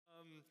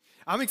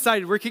I'm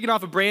excited. We're kicking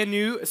off a brand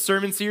new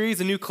sermon series,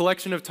 a new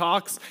collection of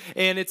talks,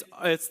 and it's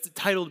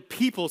titled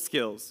People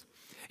Skills.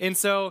 And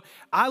so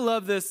I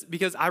love this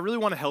because I really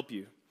want to help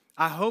you.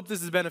 I hope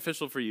this is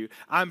beneficial for you.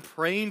 I'm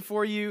praying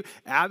for you.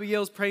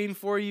 Abigail's praying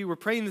for you. We're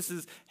praying this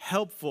is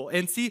helpful.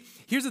 And see,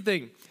 here's the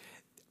thing.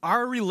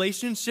 Our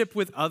relationship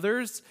with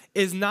others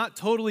is not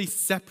totally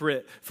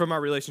separate from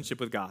our relationship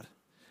with God.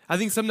 I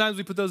think sometimes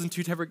we put those in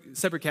two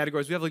separate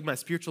categories. We have like my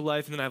spiritual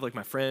life, and then I have like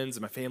my friends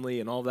and my family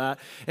and all that.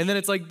 And then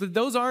it's like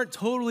those aren't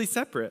totally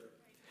separate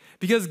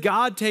because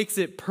God takes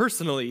it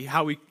personally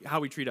how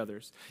we treat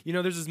others. You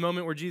know, there's this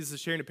moment where Jesus is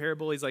sharing a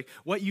parable. He's like,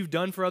 what you've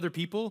done for other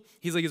people,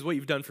 he's like, is what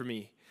you've done for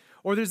me.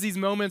 Or there's these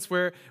moments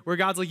where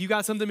God's like, you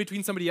got something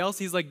between somebody else.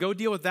 He's like, go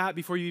deal with that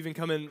before you even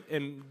come in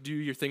and do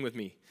your thing with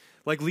me.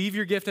 Like, leave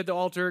your gift at the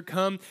altar.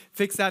 Come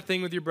fix that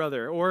thing with your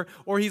brother. Or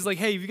he's like,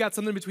 hey, if you got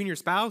something between your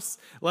spouse,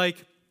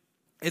 like,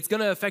 it's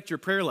going to affect your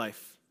prayer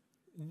life.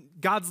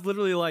 God's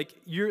literally like,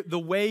 the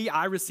way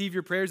I receive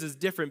your prayers is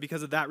different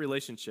because of that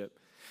relationship.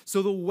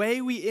 So the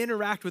way we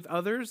interact with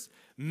others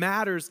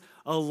matters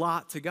a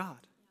lot to God.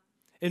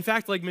 In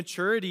fact, like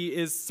maturity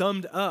is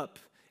summed up,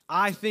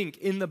 I think,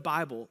 in the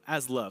Bible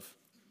as love.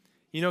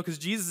 You know, because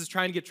Jesus is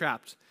trying to get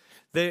trapped.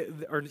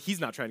 Or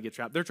he's not trying to get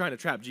trapped. They're trying to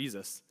trap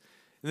Jesus.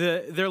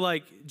 They're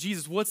like,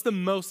 Jesus, what's the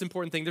most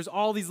important thing? There's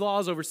all these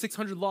laws, over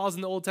 600 laws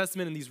in the Old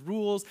Testament, and these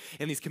rules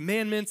and these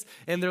commandments.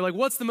 And they're like,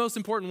 what's the most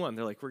important one?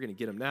 They're like, we're going to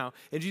get them now.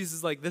 And Jesus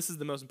is like, this is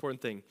the most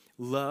important thing.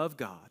 Love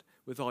God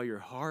with all your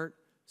heart,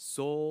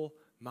 soul,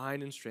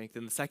 mind, and strength.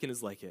 And the second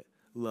is like it.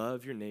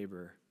 Love your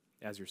neighbor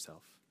as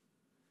yourself.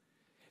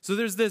 So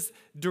there's this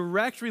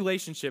direct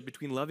relationship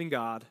between loving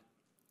God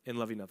and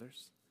loving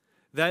others.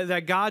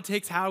 That God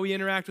takes how we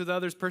interact with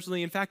others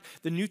personally. In fact,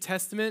 the New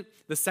Testament,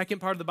 the second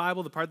part of the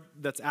Bible, the part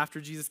that's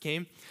after Jesus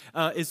came,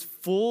 is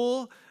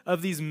full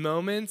of these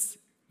moments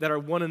that are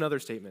one another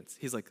statements.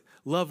 He's like,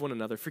 love one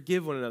another,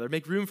 forgive one another,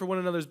 make room for one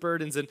another's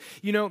burdens. And,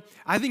 you know,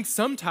 I think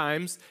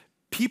sometimes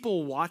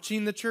people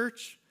watching the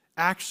church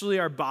actually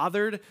are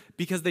bothered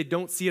because they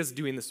don't see us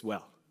doing this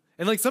well.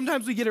 And like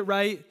sometimes we get it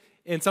right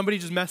and somebody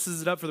just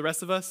messes it up for the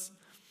rest of us.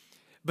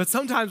 But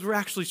sometimes we're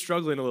actually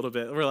struggling a little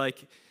bit. We're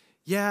like,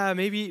 yeah,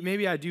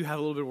 maybe I do have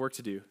a little bit of work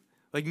to do.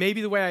 Like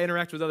maybe the way I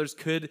interact with others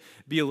could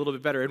be a little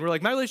bit better. And we're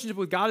like, my relationship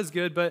with God is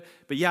good, but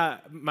yeah,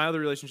 my other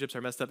relationships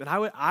are messed up. And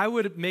I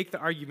would make the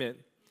argument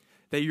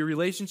that your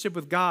relationship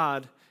with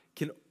God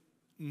can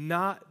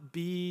not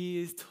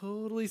be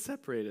totally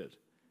separated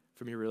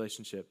from your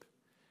relationship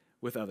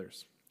with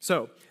others.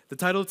 So the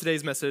title of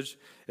today's message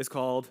is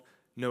called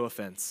No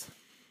Offense.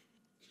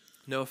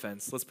 No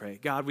offense. Let's pray.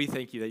 God, we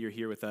thank you that you're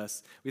here with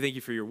us. We thank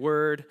you for your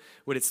word.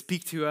 Would it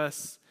speak to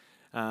us?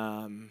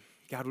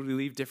 God, would we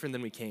leave different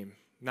than we came?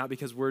 Not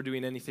because we're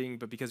doing anything,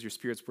 but because your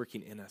Spirit's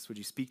working in us. Would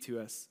you speak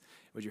to us?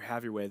 Would you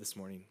have your way this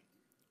morning?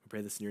 We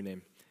pray this in your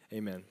name.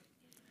 Amen.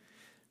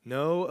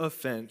 No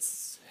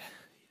offense.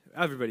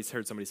 Everybody's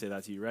heard somebody say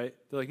that to you, right?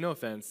 They're like, no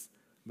offense,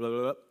 blah,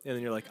 blah, blah. And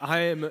then you're like, I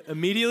am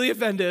immediately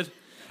offended.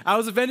 I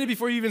was offended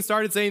before you even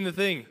started saying the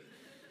thing.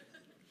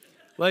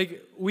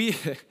 Like,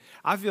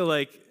 I feel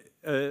like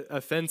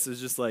offense is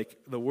just like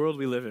the world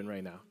we live in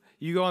right now.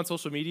 You go on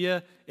social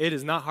media, it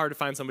is not hard to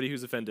find somebody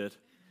who's offended.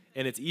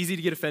 And it's easy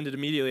to get offended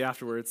immediately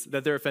afterwards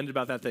that they're offended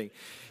about that thing.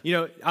 You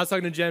know, I was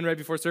talking to Jen right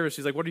before service.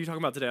 She's like, what are you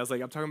talking about today? I was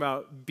like, I'm talking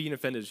about being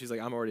offended. She's like,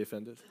 I'm already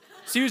offended.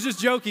 She was just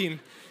joking.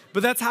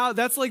 But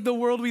that's like the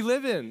world we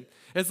live in.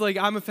 It's like,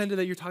 I'm offended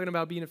that you're talking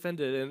about being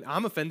offended. And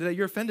I'm offended that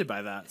you're offended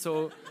by that.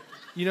 So,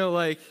 you know,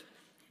 like,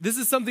 this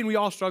is something we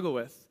all struggle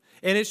with.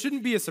 And it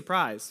shouldn't be a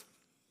surprise.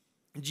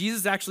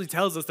 Jesus actually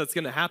tells us that's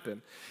going to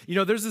happen. You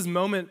know, there's this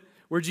moment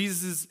where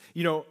Jesus is,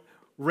 you know,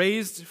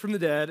 raised from the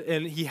dead,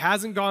 and he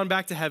hasn't gone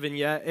back to heaven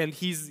yet, and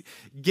he's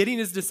getting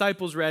his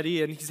disciples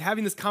ready, and he's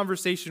having this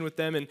conversation with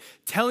them and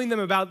telling them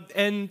about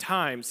end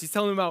times. He's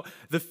telling them about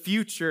the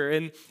future,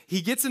 and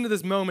he gets into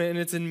this moment, and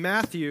it's in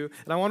Matthew,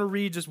 and I want to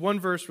read just one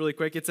verse really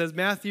quick. It says,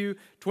 Matthew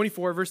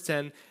 24, verse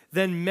 10,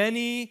 then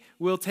many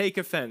will take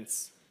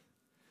offense.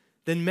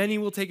 Then many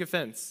will take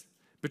offense,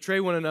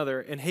 betray one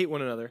another, and hate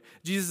one another.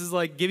 Jesus is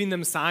like giving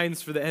them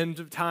signs for the end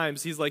of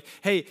times. He's like,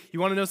 hey, you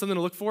want to know something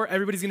to look for?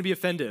 Everybody's going to be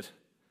offended.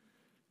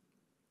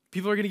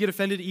 People are going to get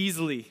offended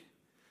easily.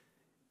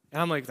 And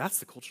I'm like, that's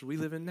the culture we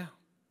live in now.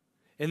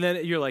 And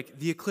then you're like,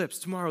 the eclipse,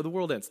 tomorrow the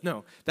world ends.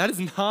 No, that is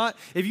not,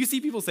 if you see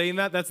people saying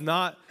that, that's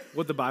not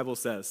what the Bible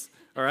says,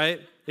 all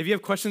right? If you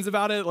have questions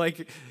about it,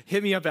 like,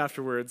 hit me up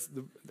afterwards.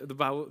 The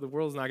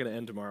world's not going to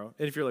end tomorrow.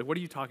 And if you're like, what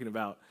are you talking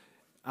about?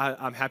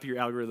 I'm happy your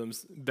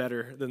algorithm's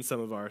better than some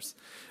of ours.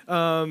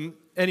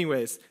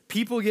 Anyways,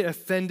 people get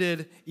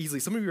offended easily.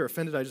 Some of you are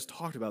offended I just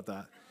talked about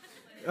that.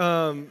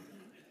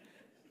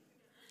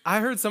 I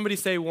heard somebody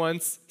say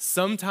once,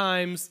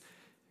 sometimes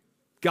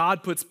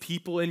God puts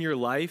people in your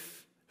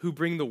life who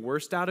bring the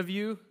worst out of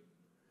you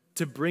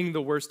to bring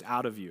the worst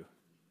out of you.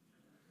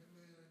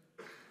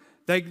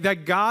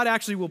 That God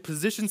actually will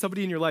position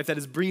somebody in your life that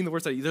is bringing the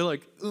worst out of you. They're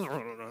like,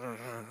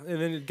 and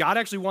then God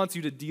actually wants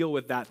you to deal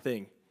with that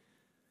thing.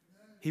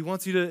 He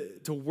wants you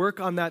to work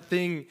on that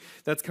thing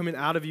that's coming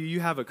out of you. You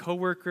have a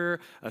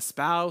coworker, a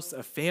spouse,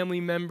 a family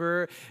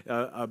member,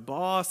 a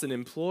boss, an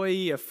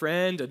employee, a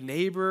friend, a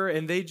neighbor,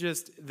 and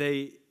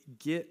they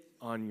get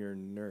on your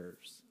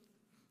nerves.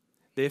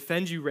 They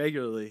offend you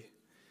regularly,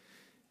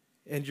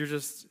 and you're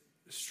just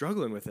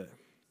struggling with it.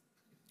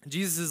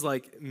 Jesus is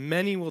like,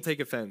 many will take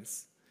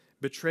offense,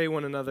 betray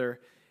one another,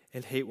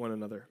 and hate one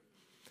another.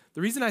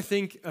 The reason I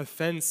think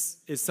offense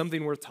is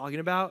something worth talking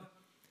about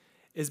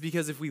is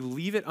because if we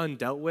leave it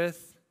undealt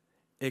with,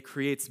 it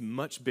creates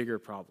much bigger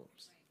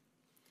problems.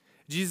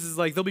 Jesus is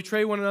like, they'll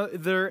betray one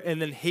another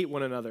and then hate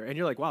one another. And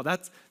you're like, wow,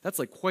 that's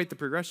like quite the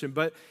progression.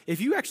 But if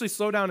you actually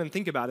slow down and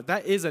think about it,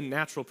 that is a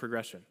natural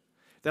progression.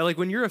 That like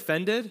when you're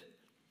offended,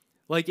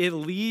 like it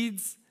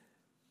leads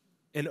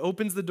and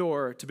opens the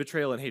door to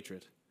betrayal and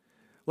hatred.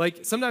 Like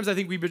sometimes I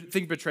think we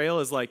think betrayal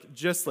is like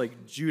just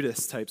like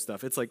Judas type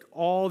stuff. It's like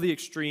all the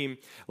extreme,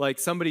 like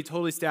somebody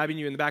totally stabbing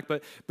you in the back.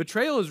 But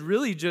betrayal is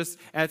really just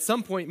at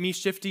some point me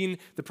shifting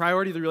the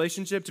priority of the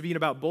relationship to being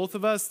about both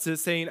of us to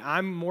saying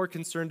I'm more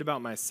concerned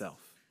about myself.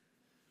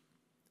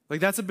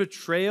 Like that's a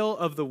betrayal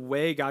of the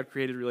way God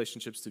created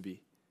relationships to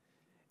be.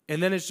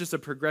 And then it's just a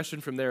progression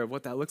from there of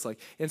what that looks like.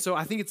 And so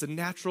I think it's a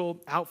natural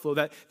outflow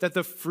that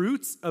the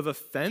fruits of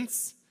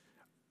offense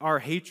are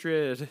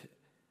hatred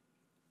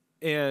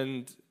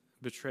and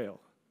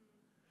betrayal.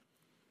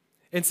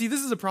 And see,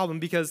 this is a problem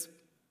because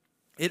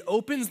it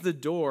opens the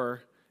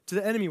door to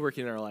the enemy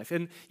working in our life.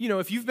 And, you know,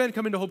 if you've been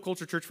coming to Hope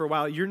Culture Church for a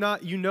while, you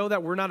know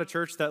that we're not a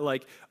church that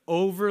like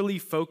overly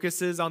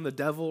focuses on the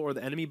devil or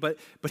the enemy, but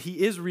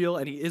he is real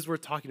and he is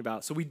worth talking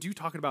about. So we do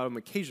talk about him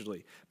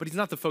occasionally, but he's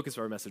not the focus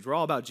of our message. We're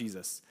all about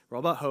Jesus. We're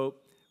all about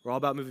hope. We're all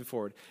about moving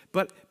forward.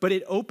 But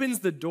it opens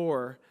the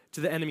door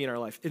to the enemy in our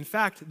life. In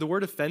fact, the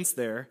word offense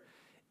there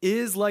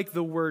is like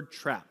the word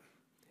trap.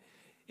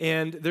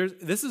 And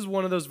this is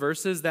one of those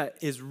verses that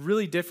is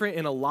really different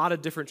in a lot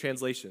of different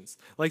translations.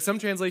 Like some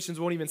translations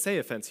won't even say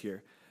offense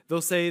here.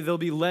 They'll say they'll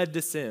be led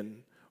to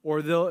sin, or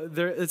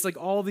it's like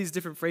all these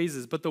different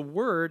phrases. But the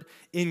word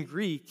in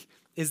Greek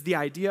is the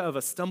idea of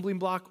a stumbling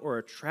block or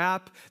a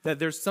trap, that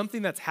there's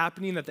something that's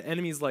happening that the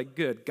enemy's like,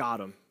 good,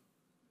 got him.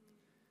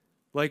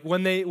 Like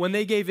when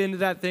they gave into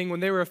that thing,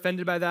 when they were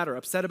offended by that or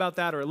upset about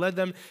that or it led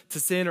them to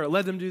sin or it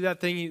led them to do that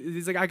thing,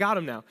 he's like, I got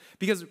him now.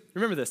 Because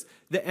remember this,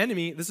 the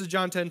enemy, this is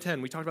John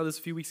 10:10. We talked about this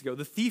a few weeks ago.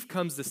 The thief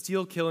comes to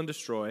steal, kill, and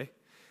destroy.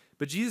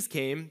 But Jesus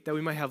came that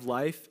we might have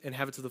life and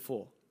have it to the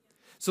full.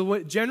 So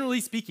generally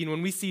speaking,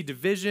 when we see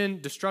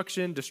division,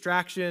 destruction,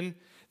 distraction,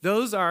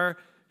 those are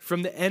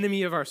from the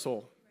enemy of our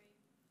soul.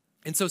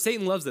 And so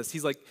Satan loves this.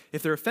 He's like,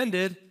 if they're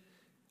offended,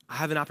 I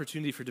have an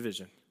opportunity for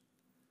division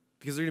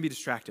because they're going to be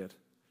distracted.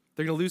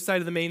 They're going to lose sight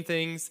of the main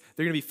things.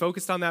 They're going to be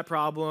focused on that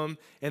problem,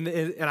 and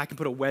I can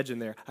put a wedge in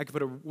there. I can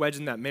put a wedge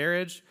in that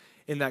marriage,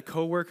 in that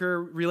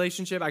coworker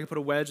relationship. I can put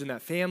a wedge in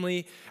that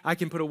family. I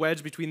can put a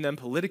wedge between them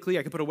politically.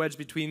 I can put a wedge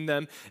between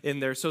them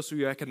in their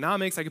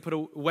socioeconomics. I can put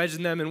a wedge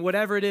in them in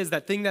whatever it is,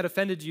 that thing that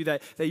offended you,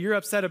 that you're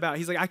upset about.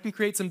 He's like, I can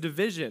create some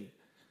division.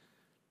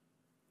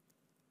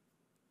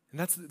 And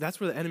that's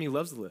where the enemy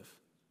loves to live.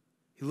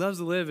 He loves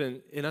to live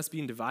in us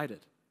being divided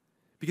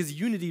because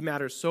unity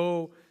matters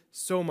so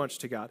much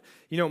to God.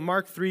 You know,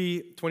 Mark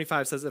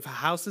 3:25 says, if a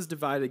house is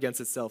divided against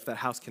itself, that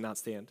house cannot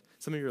stand.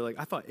 Some of you are like,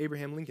 I thought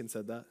Abraham Lincoln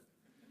said that.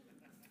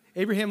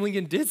 Abraham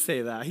Lincoln did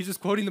say that. He's just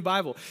quoting the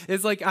Bible.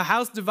 It's like a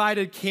house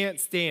divided can't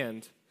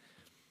stand.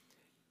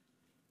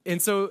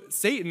 And so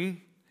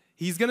Satan,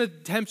 he's going to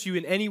tempt you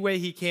in any way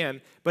he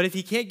can, but if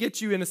he can't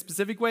get you in a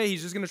specific way,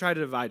 he's just going to try to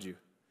divide you.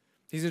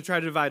 He's going to try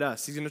to divide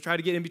us. He's going to try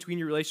to get in between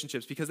your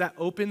relationships because that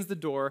opens the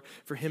door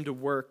for him to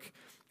work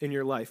in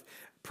your life.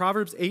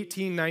 Proverbs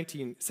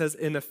 18:19 says,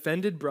 an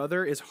offended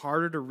brother is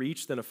harder to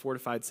reach than a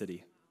fortified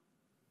city.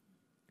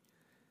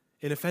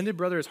 An offended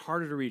brother is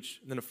harder to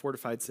reach than a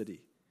fortified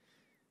city.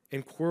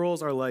 And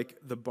quarrels are like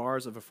the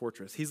bars of a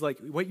fortress. He's like,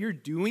 what you're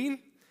doing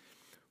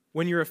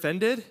when you're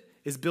offended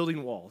is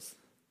building walls.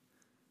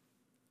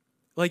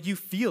 Like you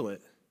feel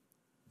it.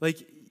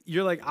 Like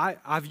you're like,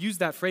 I've used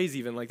that phrase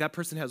even, like that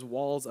person has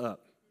walls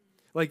up.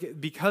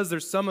 Like, because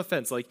there's some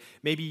offense, like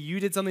maybe you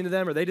did something to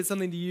them or they did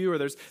something to you, or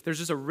there's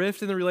just a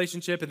rift in the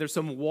relationship and there's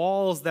some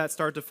walls that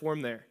start to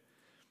form there.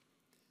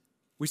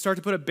 We start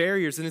to put up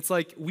barriers, and it's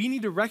like we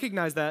need to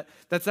recognize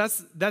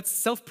that's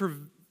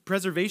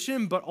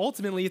self-preservation, but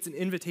ultimately it's an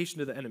invitation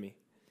to the enemy.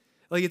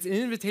 Like it's an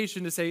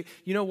invitation to say,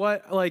 you know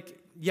what, like,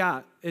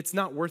 yeah, it's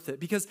not worth it.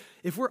 Because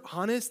if we're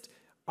honest,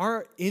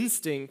 our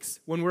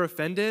instincts when we're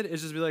offended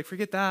is just be like,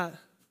 forget that.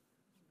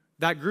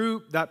 That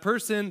group, that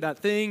person, that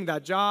thing,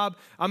 that job,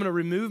 I'm going to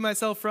remove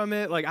myself from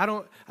it. Like, I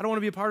don't want to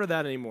be a part of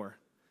that anymore.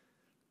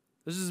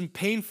 This is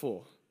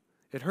painful.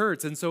 It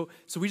hurts. And so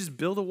we just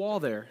build a wall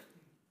there.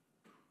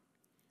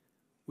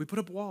 We put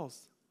up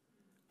walls.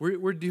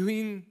 We're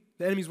doing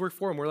the enemy's work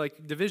for him. We're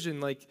like division.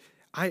 Like,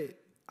 I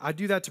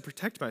do that to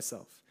protect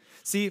myself.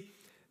 See,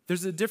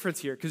 there's a difference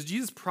here because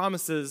Jesus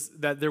promises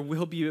that there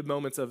will be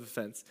moments of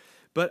offense.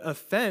 But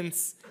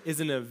offense is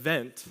an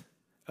event.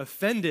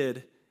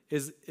 Offended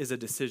is a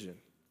decision.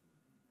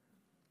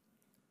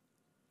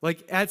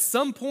 Like at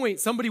some point,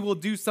 somebody will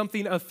do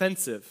something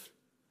offensive.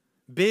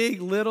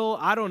 Big, little,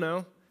 I don't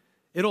know.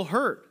 It'll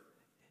hurt.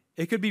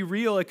 It could be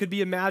real. It could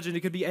be imagined.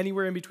 It could be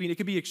anywhere in between. It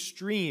could be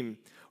extreme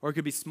or it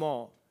could be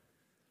small.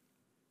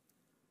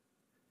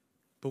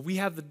 But we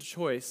have the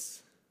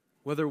choice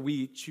whether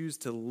we choose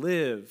to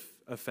live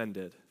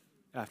offended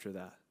after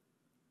that.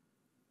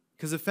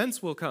 Because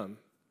offense will come,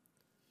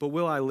 but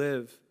will I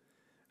live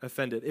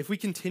offended? If we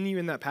continue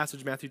in that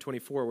passage, Matthew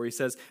 24, where he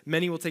says,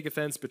 many will take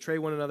offense, betray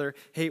one another,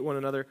 hate one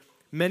another.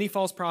 Many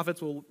false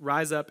prophets will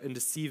rise up and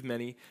deceive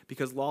many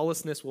because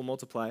lawlessness will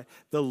multiply.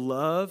 The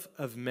love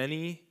of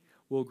many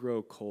will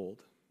grow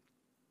cold.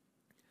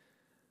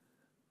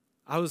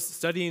 I was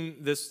studying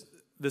this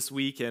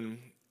week, and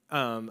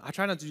I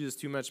try not to do this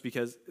too much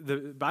because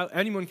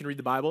anyone can read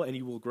the Bible and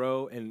you will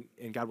grow and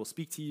God will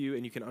speak to you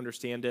and you can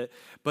understand it.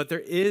 But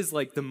there is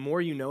like the more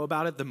you know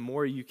about it, the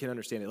more you can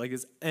understand it. Like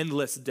this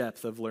endless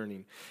depth of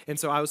learning. And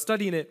so I was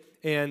studying it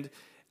and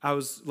I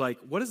was like,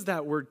 what does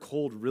that word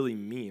cold really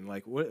mean?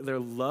 Like their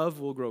love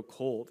will grow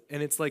cold.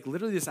 And it's like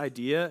literally this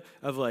idea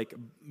of like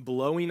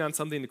blowing on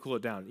something to cool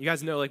it down. You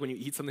guys know like when you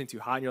eat something too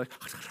hot and you're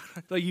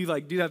like you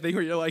like do that thing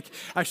where you're like,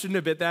 I shouldn't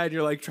have bit that, and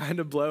you're like trying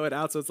to blow it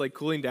out so it's like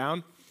cooling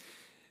down.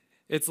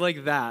 It's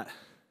like that.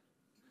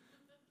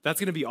 That's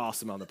going to be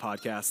awesome on the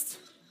podcast.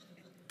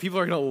 People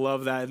are going to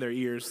love that in their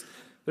ears.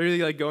 They're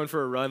really like going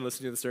for a run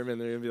listening to the sermon,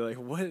 and they're going to be like,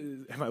 what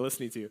am I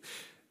listening to?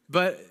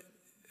 But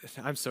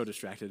I'm so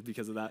distracted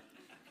because of that.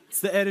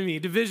 It's the enemy,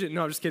 division.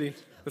 No, I'm just kidding.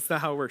 That's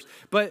not how it works.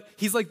 But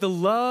he's like, the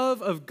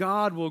love of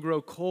God will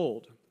grow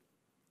cold.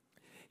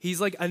 He's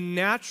like a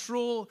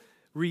natural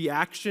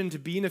reaction to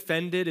being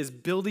offended is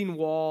building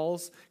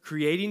walls,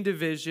 creating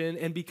division,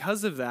 and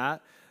because of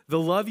that, the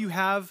love you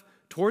have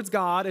towards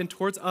God and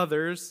towards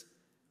others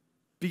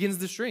begins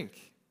to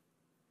shrink.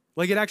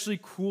 Like it actually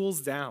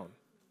cools down.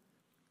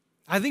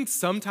 I think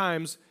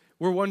sometimes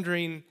we're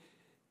wondering,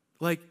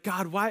 like,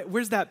 God,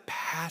 where's that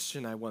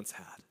passion I once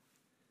had?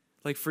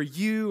 Like for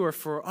you or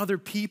for other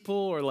people,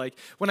 or like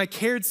when I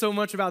cared so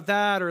much about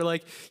that, or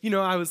like,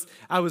 I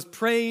was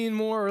praying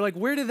more, or like,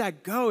 where did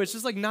that go? It's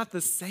just like not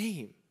the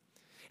same.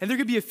 And there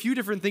could be a few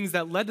different things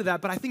that led to that,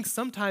 but I think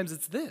sometimes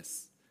it's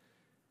this.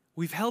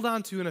 We've held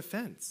on to an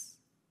offense.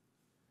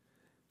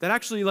 That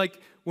actually, like,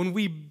 when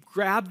we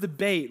grab the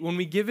bait, when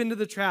we give into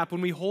the trap, when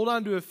we hold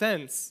on to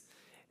offense,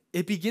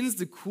 it begins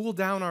to cool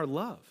down our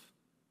love.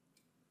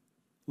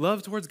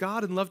 Love towards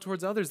God and love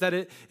towards others, that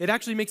it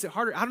actually makes it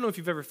harder. I don't know if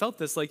you've ever felt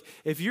this. Like,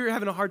 if you're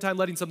having a hard time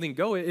letting something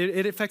go,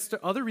 it affects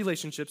other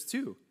relationships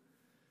too.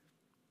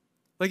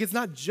 Like, it's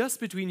not just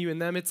between you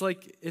and them. It's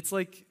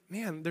like,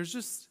 man, there's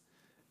just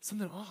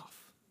something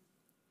off.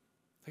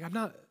 Like, I'm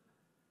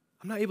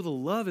not able to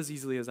love as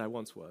easily as I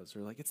once was, or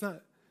like, it's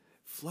not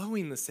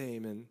flowing the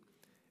same, and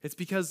it's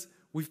because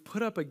we've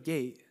put up a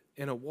gate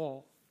and a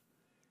wall,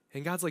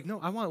 and God's like,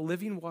 no, I want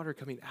living water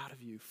coming out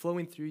of you,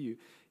 flowing through you,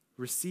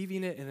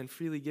 receiving it and then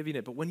freely giving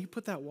it. But when you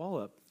put that wall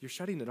up, you're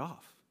shutting it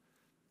off.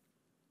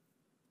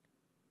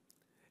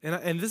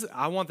 And this,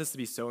 I want this to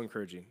be so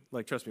encouraging.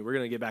 Like, trust me, we're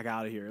going to get back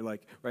out of here.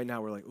 Like, right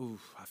now we're like, ooh,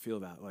 I feel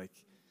that. Like,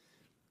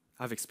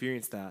 I've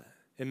experienced that.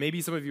 And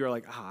maybe some of you are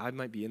like, I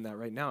might be in that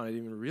right now, and I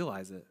didn't even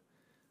realize it.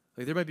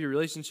 Like, there might be a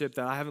relationship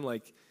that I haven't,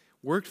 like,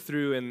 worked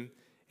through,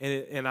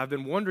 and I've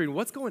been wondering,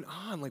 what's going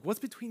on? Like, what's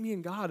between me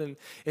and God? And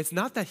it's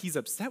not that he's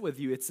upset with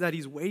you. It's that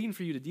he's waiting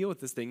for you to deal with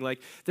this thing.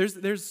 Like,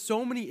 there's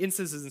so many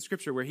instances in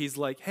Scripture where he's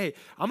like, hey,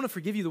 I'm going to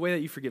forgive you the way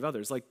that you forgive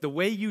others. Like, the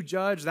way you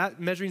judge,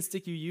 that measuring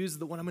stick you use is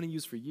the one I'm going to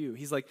use for you.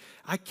 He's like,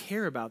 I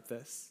care about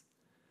this.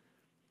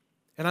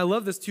 And I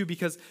love this, too,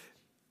 because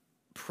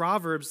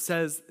Proverbs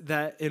says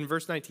that in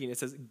verse 19, it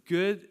says,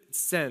 good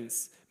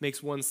sense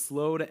makes one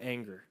slow to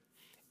anger,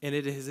 and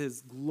it is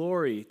his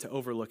glory to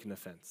overlook an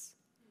offense.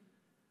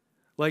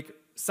 Like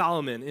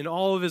Solomon, in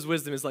all of his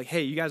wisdom, is like,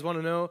 hey, you guys want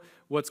to know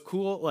what's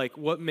cool? Like,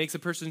 what makes a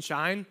person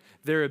shine?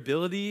 Their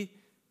ability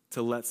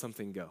to let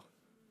something go.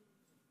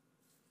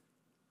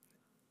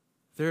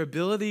 Their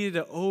ability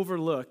to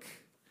overlook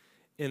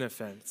an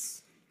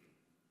offense,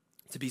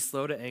 to be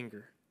slow to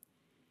anger.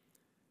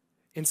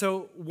 And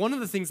so one of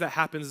the things that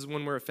happens is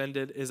when we're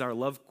offended is our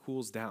love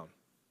cools down.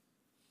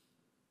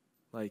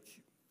 Like,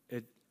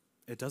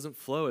 it doesn't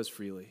flow as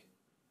freely.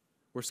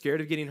 We're scared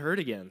of getting hurt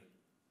again.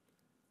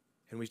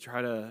 And we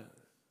try to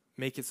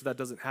make it so that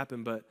doesn't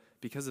happen, but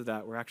because of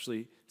that, we're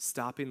actually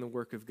stopping the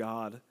work of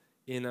God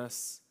in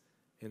us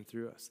and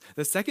through us.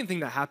 The second thing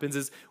that happens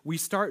is we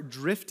start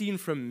drifting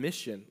from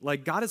mission.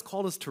 Like, God has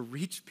called us to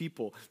reach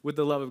people with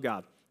the love of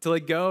God, to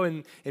like go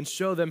and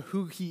show them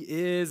who he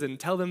is and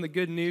tell them the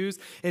good news.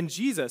 And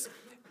Jesus,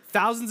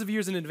 thousands of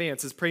years in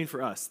advance, is praying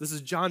for us. This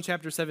is John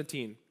chapter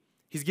 17.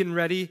 He's getting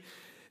ready.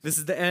 This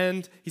is the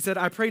end. He said,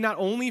 I pray not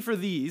only for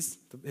these,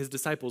 his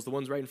disciples, the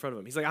ones right in front of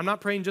him. He's like, I'm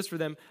not praying just for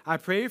them. I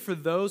pray for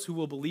those who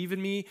will believe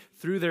in me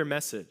through their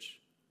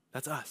message.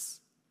 That's us.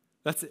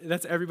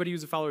 That's everybody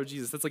who's a follower of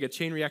Jesus. That's like a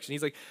chain reaction.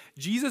 He's like,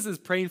 Jesus is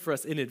praying for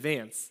us in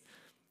advance.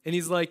 And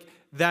he's like,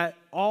 that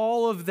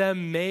all of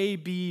them may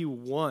be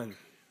one.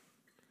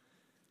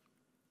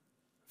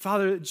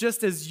 Father,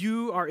 just as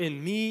you are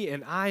in me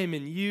and I am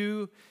in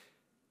you,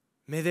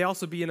 may they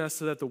also be in us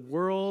so that the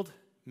world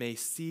may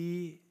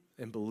see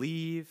and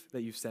believe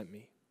that you've sent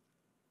me.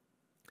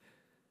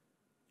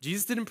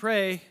 Jesus didn't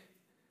pray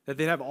that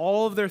they'd have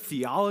all of their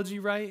theology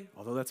right,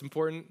 although that's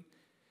important.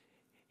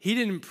 He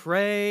didn't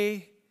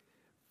pray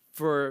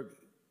for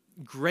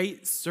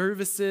great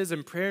services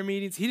and prayer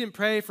meetings. He didn't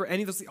pray for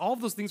any of those things. All of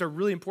those things are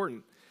really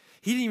important.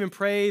 He didn't even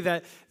pray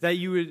that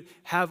you would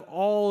have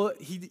all,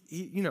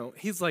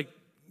 he's like,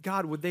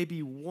 God, would they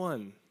be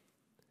one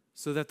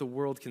so that the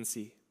world can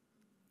see?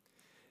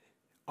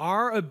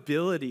 Our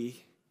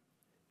ability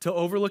to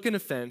overlook an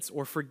offense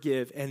or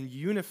forgive and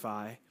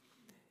unify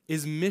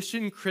is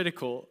mission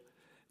critical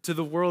to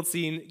the world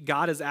seeing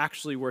God is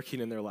actually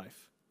working in their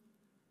life.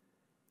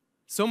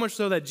 So much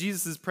so that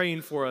Jesus is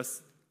praying for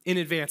us in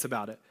advance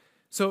about it.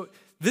 So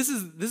this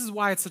is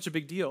why it's such a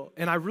big deal.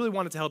 And I really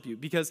wanted to help you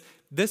because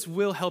this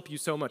will help you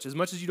so much. As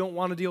much as you don't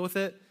want to deal with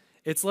it,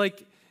 it's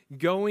like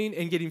going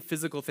and getting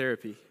physical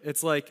therapy.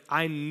 It's like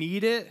I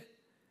need it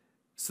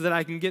so that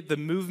I can get the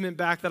movement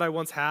back that I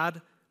once had,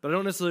 but I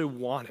don't necessarily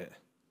want it.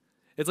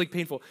 It's like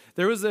painful.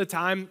 There was a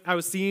time I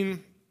was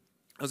going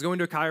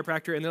to a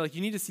chiropractor, and they're like,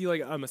 you need to see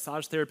like a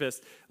massage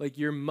therapist. Like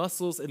your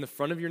muscles in the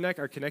front of your neck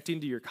are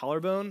connecting to your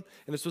collarbone, and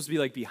they're supposed to be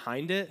like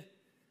behind it.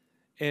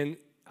 And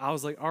I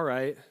was like, all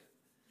right,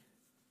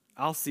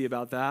 I'll see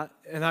about that.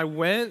 And I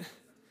went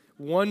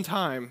one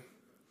time,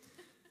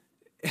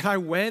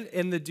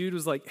 and the dude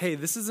was like, hey,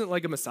 this isn't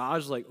like a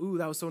massage. Like, ooh,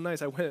 that was so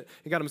nice. I went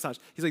and got a massage.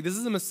 He's like, this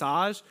is a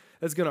massage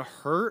that's going to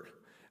hurt,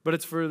 but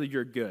it's for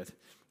your good.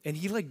 And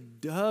he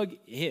like dug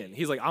in.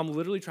 He's like, I'm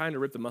literally trying to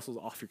rip the muscles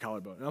off your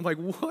collarbone. And I'm like,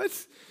 what?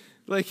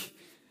 Like,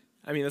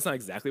 I mean, that's not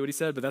exactly what he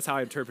said, but that's how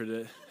I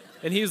interpreted it.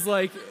 And he's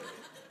like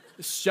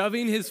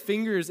shoving his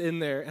fingers in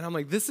there. And I'm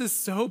like, this is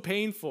so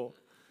painful.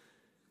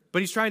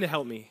 But he's trying to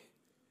help me.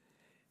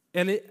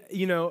 And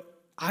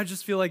I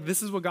just feel like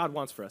this is what God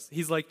wants for us.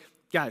 He's like,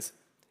 guys,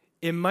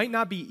 it might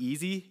not be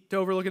easy to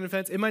overlook an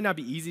offense. It might not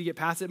be easy to get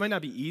past it. It might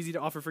not be easy to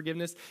offer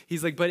forgiveness.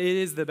 He's like, but it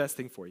is the best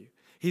thing for you.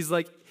 He's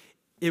like,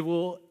 it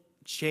will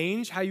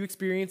change how you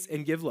experience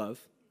and give love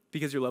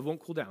because your love won't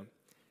cool down.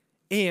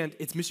 And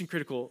it's mission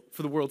critical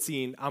for the world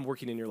seeing I'm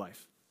working in your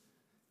life.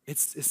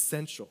 It's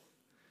essential.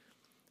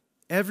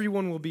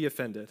 Everyone will be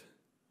offended.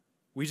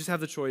 We just have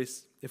the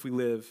choice if we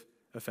live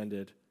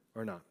offended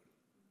or not.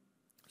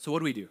 So what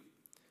do we do?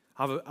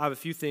 I have a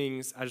few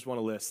things I just want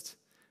to list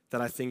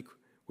that I think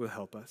will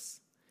help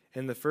us.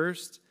 And the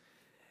first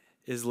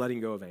is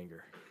letting go of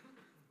anger.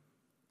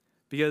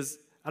 Because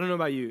I don't know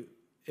about you,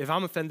 if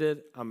I'm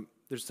offended,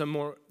 there's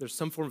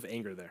some form of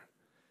anger there.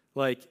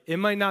 Like, it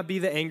might not be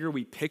the anger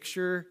we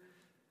picture,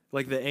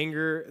 like the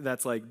anger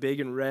that's like big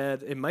and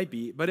red. It might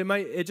be, but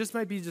it just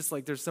might be just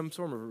like there's some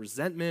sort of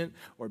resentment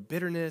or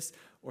bitterness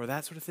or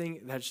that sort of thing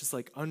that's just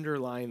like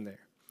underlying there.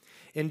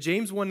 And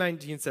James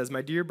 1:19 says,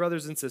 my dear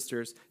brothers and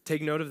sisters,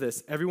 take note of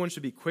this. Everyone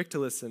should be quick to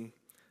listen,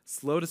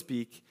 slow to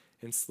speak,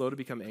 and slow to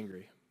become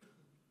angry.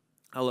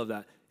 I love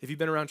that. If you've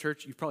been around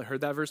church, you've probably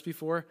heard that verse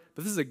before,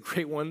 but this is a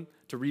great one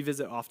to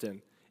revisit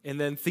often. And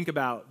then think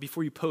about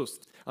before you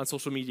post on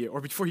social media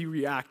or before you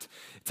react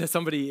to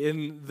somebody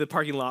in the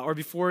parking lot or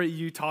before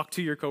you talk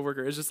to your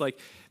coworker. It's just like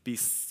be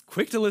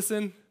quick to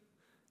listen,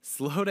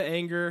 slow to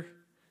anger,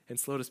 and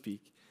slow to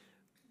speak.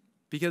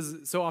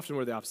 Because so often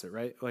we're the opposite,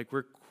 right? Like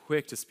we're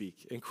quick to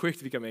speak and quick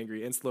to become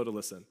angry and slow to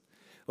listen.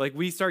 Like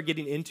we start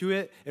getting into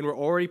it and we're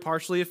already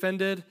partially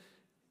offended.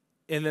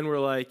 And then we're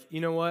like,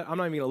 you know what? I'm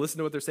not even going to listen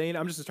to what they're saying.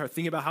 I'm just going to start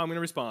thinking about how I'm going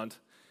to respond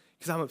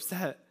because I'm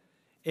upset.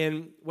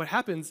 And what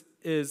happens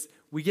is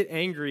we get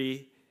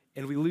angry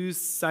and we lose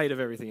sight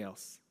of everything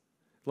else.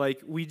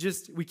 Like we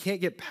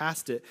can't get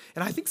past it.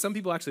 And I think some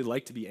people actually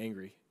like to be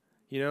angry,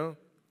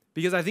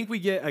 because I think we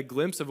get a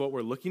glimpse of what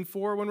we're looking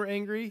for when we're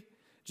angry,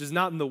 just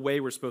not in the way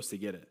we're supposed to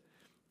get it.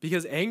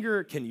 Because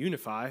anger can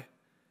unify.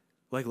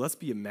 Like, let's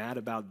be mad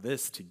about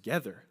this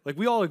together. Like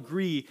we all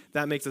agree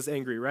that makes us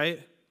angry,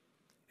 right?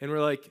 And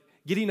we're like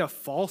getting a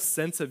false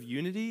sense of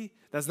unity.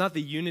 That's not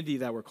the unity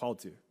that we're called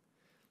to.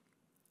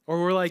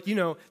 Or we're like,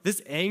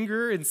 this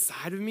anger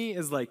inside of me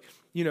is like,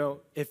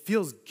 it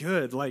feels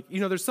good. Like,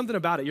 there's something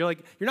about it. You're like,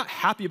 you're not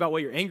happy about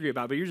what you're angry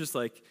about, but you're just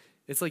like,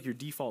 it's like your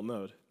default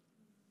mode.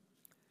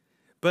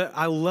 But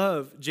I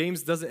love,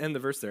 James doesn't end the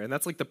verse there. And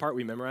that's like the part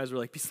we memorize. We're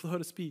like, be slow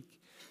to speak,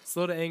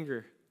 slow to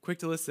anger, quick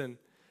to listen.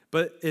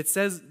 But it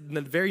says in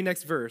the very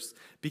next verse,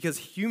 because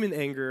human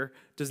anger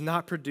does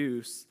not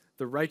produce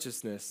the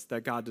righteousness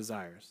that God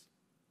desires.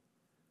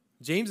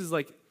 James is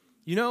like,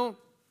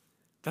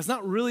 that's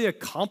not really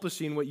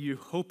accomplishing what you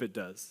hope it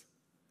does.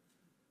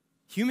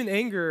 Human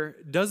anger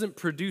doesn't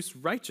produce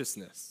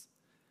righteousness.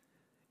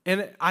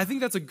 And I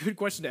think that's a good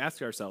question to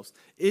ask ourselves.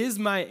 Is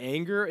my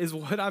anger, is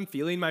what I'm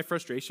feeling, my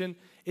frustration,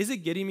 is it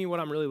getting me what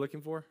I'm really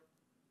looking for?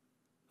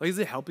 Like, is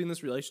it helping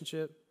this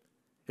relationship?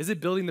 Is it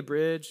building the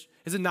bridge?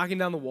 Is it knocking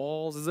down the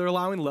walls? Is it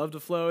allowing love to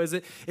flow? Is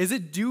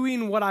it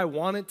doing what I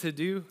want it to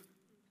do?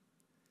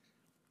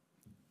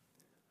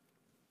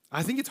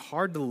 I think it's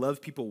hard to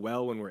love people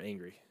well when we're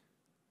angry.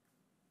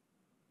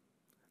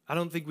 I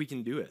don't think we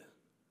can do it.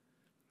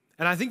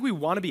 And I think we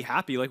want to be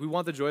happy, like we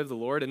want the joy of the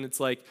Lord, and it's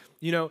like,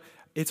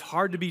 it's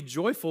hard to be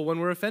joyful when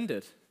we're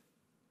offended.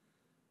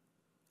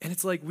 And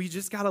it's like we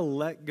just got to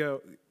let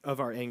go of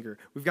our anger.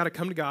 We've got to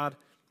come to God,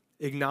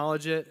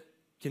 acknowledge it,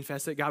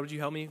 confess it. God, would you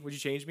help me? Would you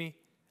change me?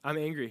 I'm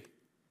angry.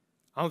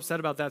 I'm upset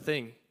about that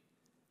thing.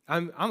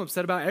 I'm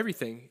upset about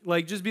everything.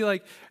 Just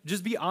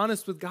be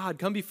honest with God.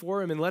 Come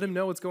before him and let him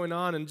know what's going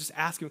on and just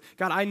ask him,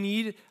 God, I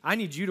need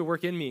you to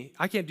work in me.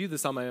 I can't do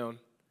this on my own.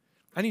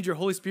 I need your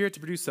Holy Spirit to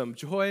produce some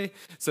joy,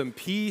 some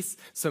peace,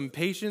 some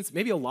patience,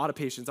 maybe a lot of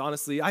patience,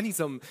 honestly. I need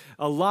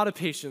a lot of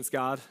patience,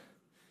 God.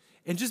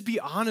 And just be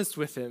honest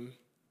with him.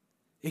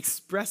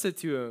 Express it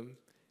to him.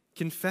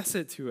 Confess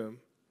it to him.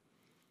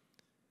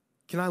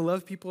 Can I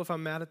love people if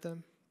I'm mad at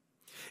them?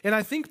 And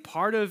I think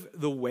part of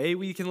the way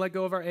we can let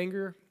go of our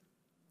anger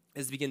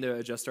is begin to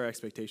adjust our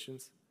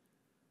expectations.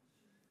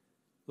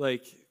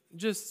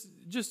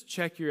 Just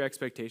check your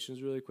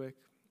expectations really quick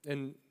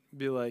and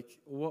be like,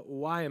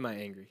 why am I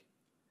angry?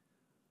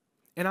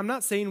 And I'm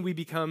not saying we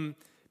become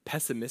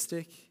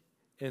pessimistic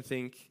and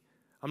think,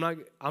 I'm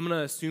going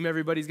to assume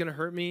everybody's going to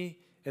hurt me,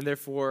 and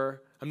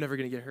therefore I'm never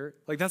going to get hurt.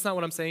 That's not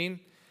what I'm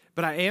saying.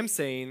 But I am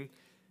saying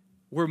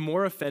we're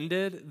more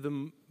offended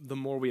the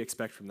more we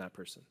expect from that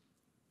person.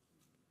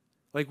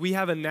 We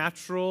have a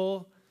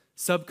natural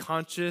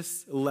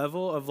subconscious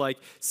level of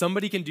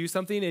somebody can do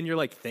something and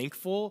you're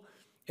thankful,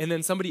 and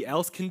then somebody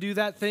else can do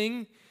that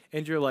thing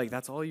and you're like,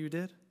 that's all you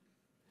did?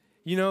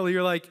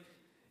 You're like,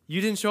 you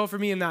didn't show up for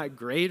me in that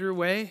greater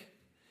way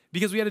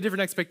because we had a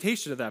different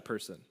expectation of that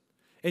person.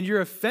 And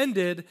you're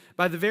offended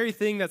by the very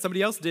thing that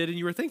somebody else did and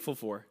you were thankful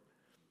for.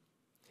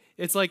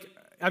 It's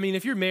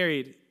if you're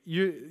married,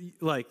 you're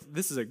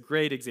this is a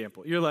great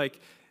example. You're like,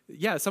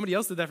 yeah, somebody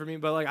else did that for me,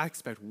 but I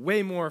expect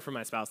way more from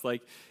my spouse.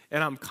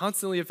 And I'm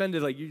constantly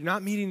offended. You're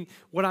not meeting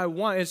what I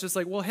want. It's just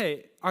well,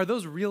 hey, are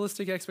those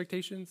realistic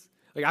expectations?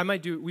 We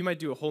might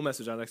do a whole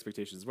message on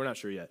expectations. We're not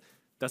sure yet.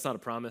 That's not a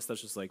promise.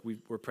 That's just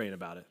we're praying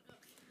about it.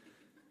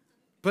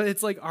 But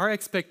it's our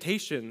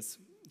expectations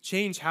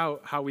change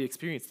how we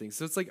experience things.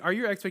 So it's are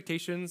your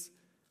expectations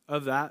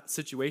of that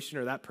situation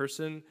or that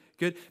person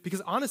good?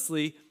 Because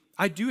honestly,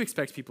 I do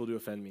expect people to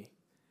offend me.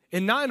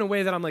 And not in a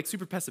way that I'm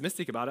super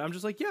pessimistic about it. I'm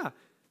just yeah,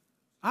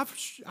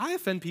 I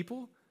offend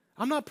people.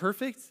 I'm not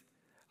perfect.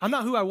 I'm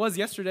not who I was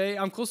yesterday.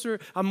 I'm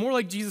more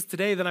like Jesus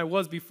today than I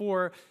was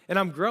before, and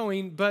I'm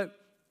growing, but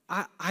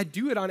I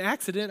do it on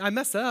accident. I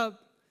mess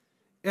up,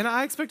 and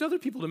I expect other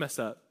people to mess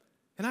up,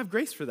 and I have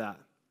grace for that.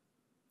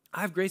 I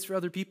have grace for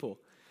other people.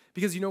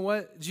 Because you know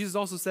what? Jesus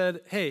also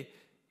said, hey,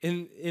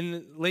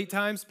 in late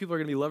times, people are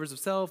going to be lovers of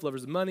self,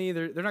 lovers of money.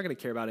 They're not going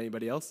to care about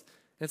anybody else.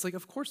 And it's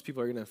of course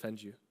people are going to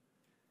offend you.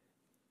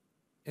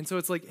 And so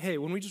it's hey,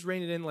 when we just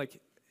rein it in,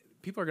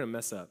 people are going to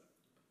mess up.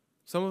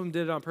 Some of them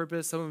did it on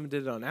purpose. Some of them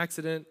did it on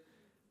accident.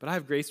 But I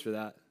have grace for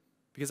that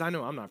because I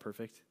know I'm not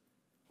perfect.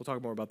 We'll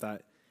talk more about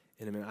that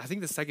in a minute. I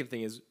think the second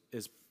thing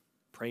is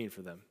praying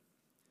for them.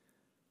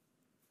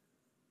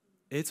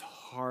 It's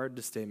hard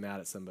to stay mad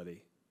at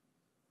somebody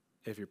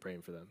if you're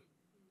praying for them.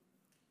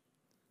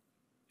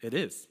 It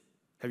is.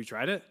 Have you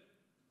tried it?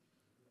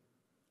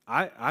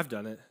 I've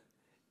done it.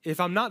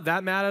 If I'm not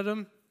that mad at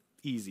them,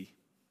 easy.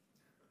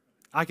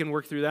 I can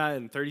work through that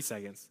in 30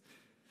 seconds.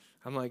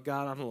 I'm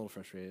God, I'm a little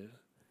frustrated.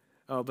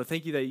 Oh, but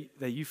thank you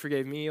that you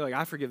forgave me.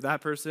 I forgive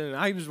that person, and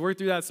I can just work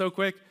through that so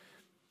quick.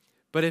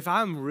 But if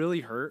I'm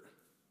really hurt,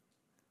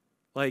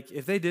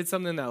 if they did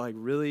something that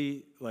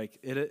really,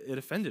 it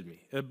offended me,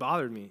 it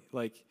bothered me,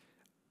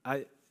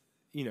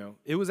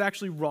 it was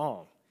actually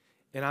wrong,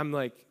 and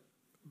I'm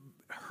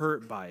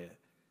hurt by it.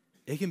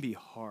 It can be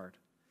hard.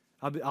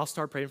 I'll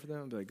start praying for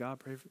them. I'll be like, God,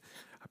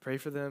 I pray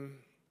for them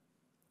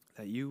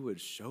that you would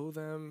show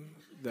them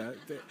that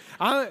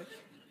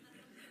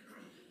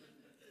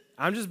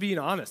I'm just being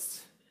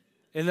honest.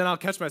 And then I'll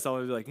catch myself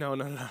and be like,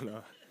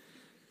 no.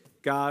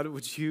 God,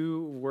 would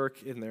you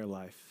work in their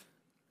life?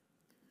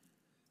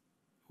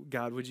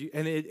 God, would you?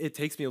 And it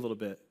takes me a little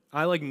bit.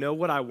 I know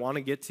what I want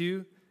to get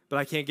to, but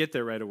I can't get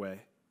there right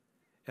away.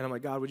 And I'm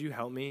God, would you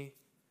help me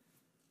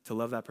to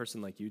love that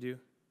person like you do?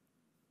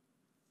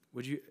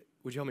 Would you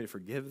help me to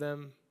forgive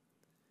them?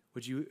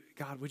 Would you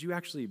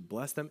actually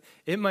bless them?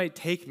 It might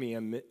take me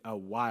a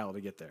while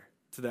to get there,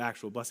 to the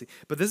actual blessing.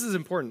 But this is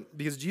important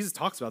because Jesus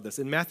talks about this.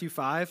 In Matthew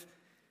 5,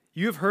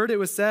 you have heard it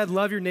was said,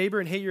 love your neighbor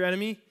and hate your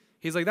enemy.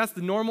 He's that's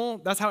the normal.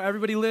 That's how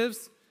everybody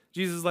lives.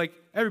 Jesus is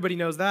everybody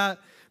knows that.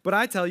 But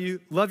I tell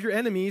you, love your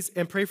enemies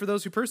and pray for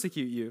those who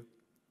persecute you,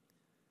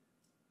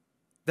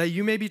 that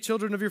you may be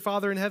children of your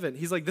Father in heaven.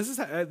 He's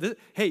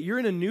hey, you're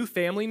in a new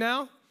family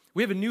now.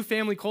 We have a new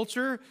family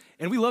culture,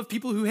 and we love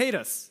people who hate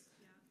us.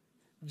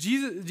 Yeah.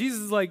 Jesus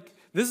is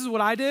this is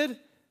what I did.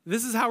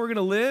 This is how we're going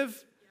to live.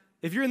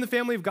 Yeah. If you're in the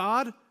family of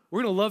God,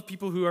 we're going to love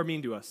people who are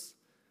mean to us.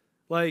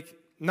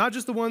 Not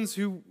just the ones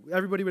who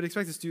everybody would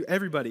expect us to,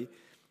 everybody.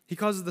 He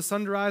causes the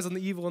sun to rise on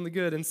the evil and the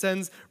good and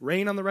sends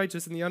rain on the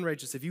righteous and the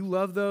unrighteous. If you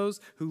love those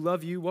who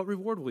love you, what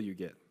reward will you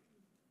get?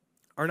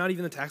 Are not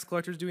even the tax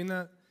collectors doing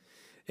that?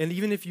 And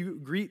even if you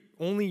greet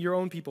only your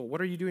own people,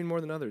 what are you doing more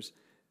than others?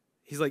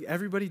 He's like,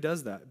 everybody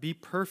does that. Be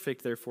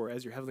perfect, therefore,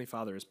 as your heavenly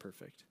Father is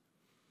perfect.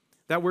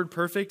 That word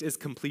perfect is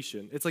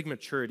completion. It's like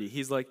maturity.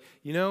 He's like,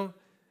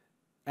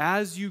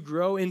 as you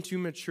grow into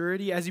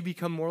maturity, as you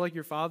become more like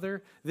your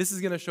Father, this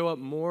is going to show up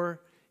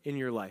more in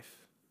your life.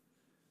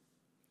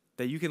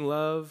 That you can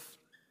love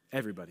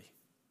everybody.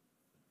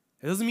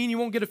 It doesn't mean you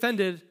won't get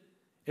offended.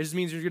 It just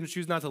means you're going to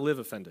choose not to live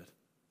offended.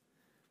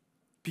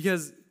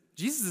 Because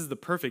Jesus is the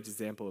perfect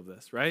example of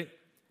this, right?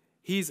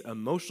 He's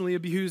emotionally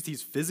abused.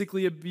 He's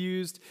physically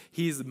abused.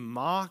 He's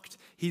mocked.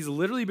 He's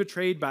literally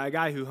betrayed by a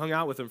guy who hung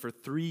out with him for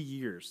 3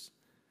 years.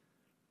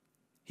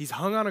 He's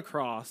hung on a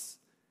cross,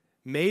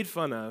 made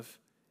fun of,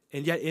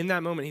 and yet in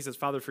that moment he says,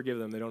 Father, forgive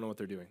them. They don't know what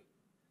they're doing.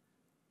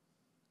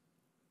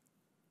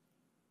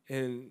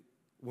 And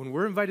when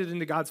we're invited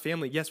into God's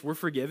family, yes, we're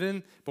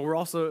forgiven, but we're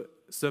also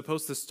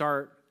supposed to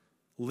start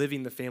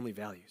living the family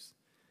values,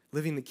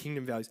 living the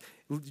kingdom values.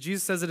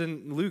 Jesus says it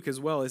in Luke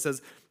as well. It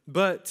says,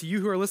 but to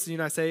you who are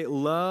listening, I say,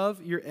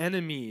 love your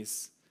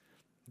enemies.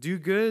 Do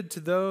good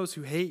to those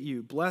who hate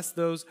you. Bless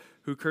those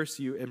who curse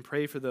you and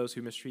pray for those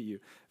who mistreat you.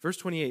 Verse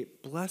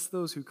 28, bless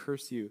those who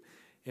curse you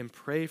and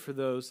pray for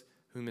those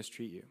who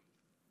mistreat you.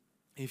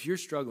 If you're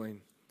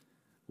struggling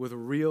with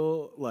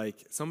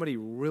somebody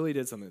really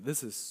did something,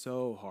 this is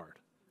so hard.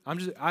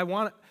 I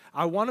want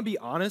to be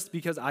honest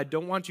because I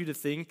don't want you to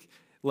think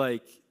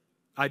like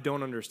I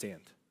don't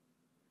understand.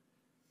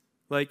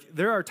 Like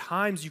there are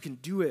times you can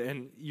do it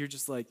and you're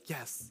just like,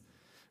 yes.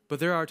 But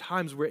there are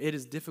times where it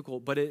is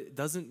difficult, but it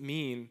doesn't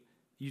mean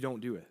you don't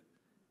do it.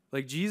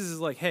 Like Jesus is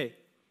like, hey,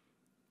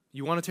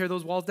 you want to tear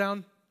those walls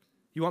down?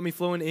 You want me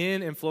flowing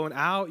in and flowing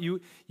out?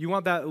 You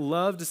want that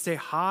love to stay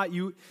hot?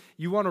 You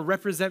want to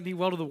represent me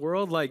well to the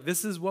world? Like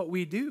this is what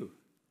we do.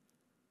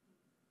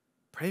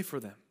 Pray for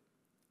them.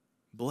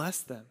 Bless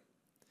them.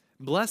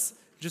 Bless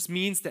just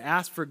means to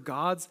ask for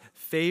God's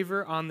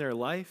favor on their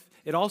life.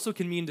 It also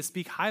can mean to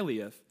speak highly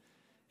of.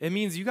 It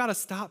means you got to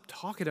stop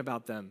talking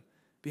about them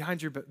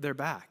behind their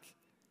back.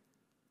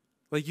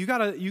 Like you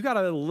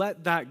gotta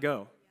let that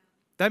go.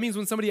 That means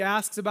when somebody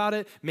asks about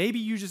it, maybe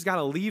you just got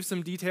to leave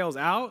some details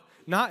out,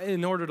 not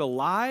in order to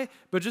lie,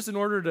 but just in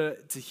order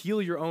to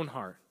heal your own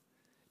heart,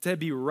 to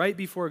be right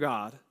before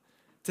God,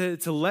 to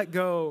let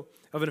go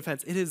of an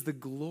offense. It is the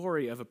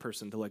glory of a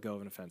person to let go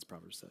of an offense,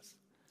 Proverbs says.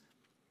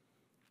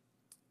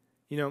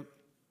 We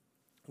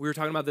were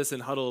talking about this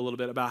in Huddle a little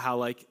bit about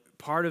how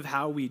part of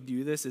how we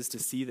do this is to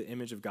see the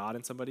image of God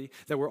in somebody,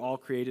 that we're all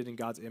created in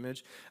God's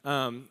image.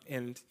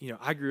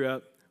 I grew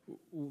up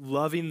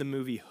loving the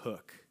movie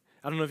Hook.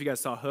 I don't know if you guys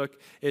saw Hook.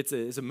 It's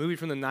a movie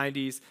from the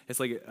 90s. It's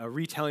like a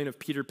retelling of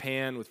Peter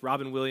Pan with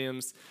Robin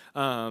Williams,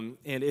 and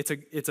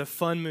it's a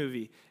fun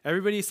movie.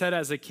 Everybody said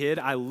as a kid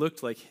I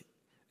looked like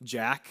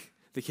Jack,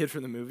 the kid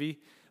from the movie.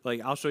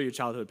 Like, I'll show you a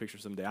childhood picture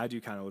someday. I do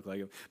kind of look like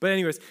him. But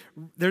anyways,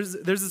 there's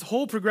this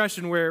whole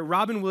progression where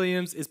Robin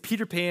Williams is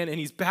Peter Pan, and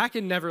he's back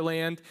in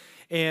Neverland,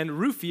 and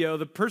Rufio,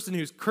 the person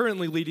who's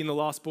currently leading the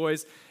Lost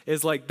Boys,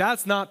 is like,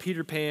 that's not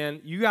Peter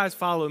Pan. You guys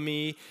follow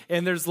me.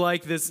 And there's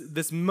like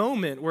this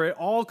moment where it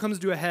all comes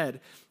to a head.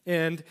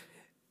 And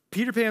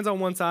Peter Pan's on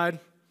one side,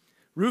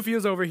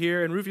 Rufio's over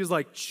here, and Rufio's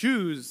like,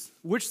 choose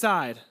which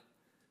side.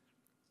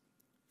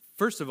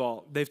 First of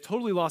all, they've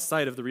totally lost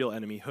sight of the real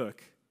enemy,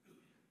 Hook.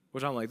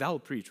 Which I'm like, that will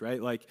preach,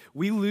 right? Like,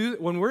 when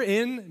we're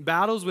in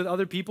battles with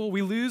other people,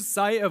 we lose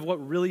sight of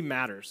what really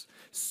matters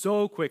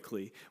so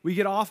quickly. We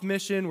get off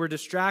mission, we're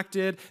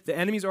distracted, the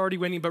enemy's already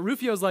winning, but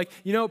Rufio's like,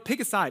 pick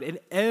a side, and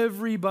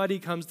everybody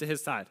comes to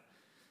his side.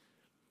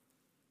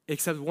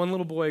 Except one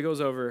little boy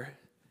goes over,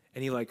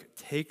 and he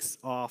takes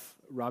off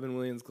Robin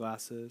Williams'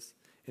 glasses,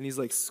 and he's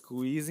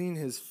squeezing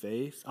his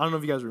face. I don't know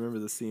if you guys remember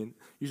this scene.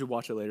 You should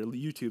watch it later.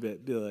 YouTube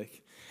it. Be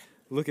like,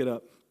 look it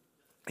up.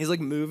 He's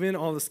moving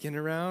all the skin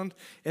around,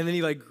 and then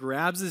he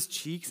grabs his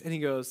cheeks and he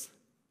goes,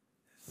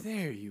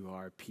 there you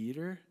are,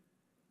 Peter.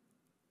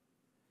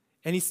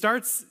 And he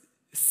starts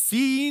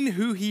seeing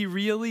who he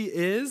really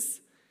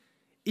is,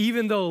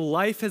 even though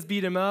life has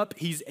beat him up,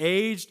 he's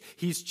aged,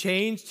 he's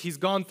changed, he's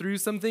gone through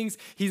some things.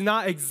 He's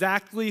not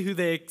exactly who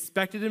they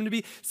expected him to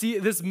be. See,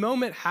 this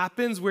moment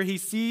happens where he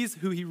sees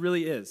who he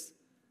really is.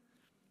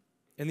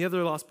 And the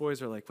other Lost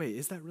Boys are like, wait,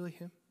 is that really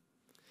him?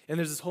 And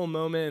there's this whole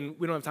moment, and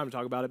we don't have time to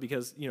talk about it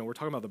because, we're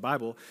talking about the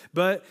Bible.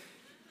 But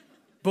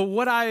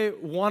what I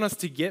want us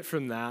to get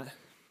from that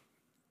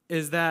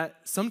is that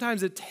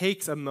sometimes it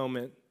takes a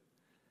moment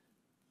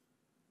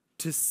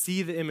to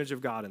see the image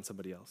of God in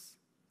somebody else,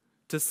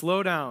 to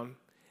slow down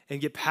and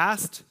get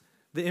past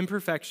the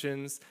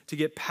imperfections, to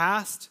get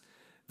past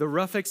the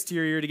rough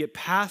exterior, to get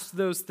past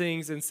those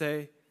things and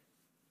say,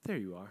 there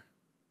you are.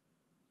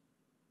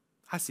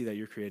 I see that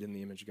you're created in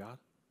the image of God.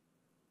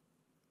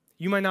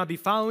 You might not be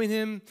following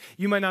him.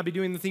 You might not be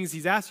doing the things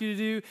he's asked you to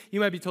do.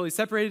 You might be totally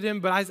separated him,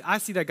 but I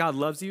see that God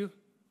loves you,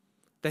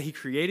 that he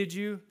created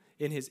you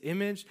in his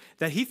image,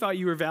 that he thought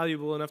you were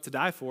valuable enough to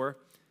die for.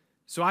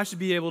 So I should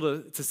be able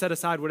to set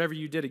aside whatever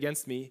you did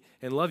against me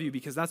and love you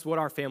because that's what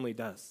our family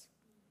does.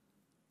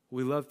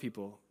 We love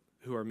people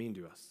who are mean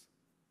to us.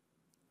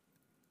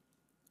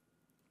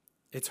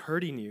 It's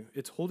hurting you.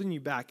 It's holding you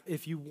back.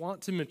 If you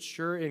want to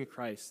mature in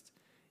Christ,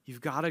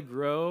 you've got to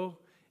grow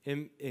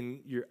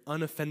in your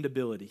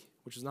unoffendability,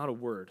 which is not a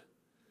word,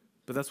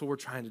 but that's what we're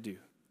trying to do.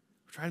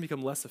 We're trying to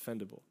become less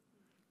offendable.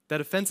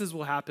 That offenses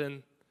will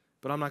happen,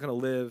 but I'm not going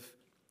to live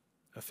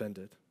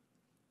offended.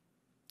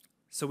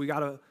 So we got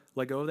to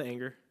let go of the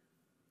anger,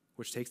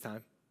 which takes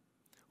time.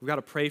 We've got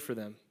to pray for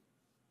them,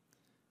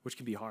 which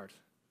can be hard.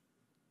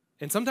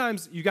 And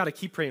sometimes you got to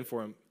keep praying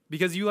for them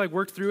because you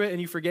worked through it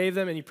and you forgave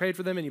them and you prayed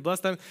for them and you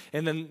blessed them,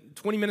 and then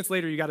 20 minutes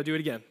later you got to do it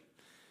again.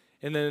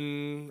 And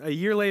then a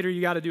year later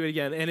you got to do it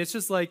again. And it's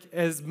just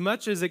as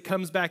much as it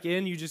comes back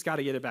in, you just got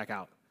to get it back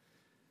out.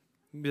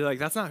 Be like,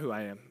 that's not who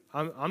I am.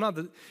 I'm not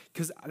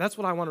because that's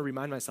what I want to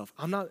remind myself.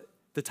 I'm not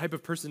the type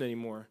of person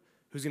anymore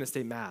who's going to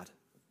stay mad.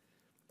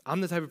 I'm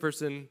the type of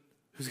person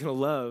who's going to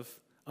love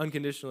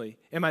unconditionally.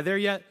 Am I there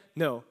yet?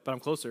 No, but I'm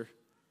closer.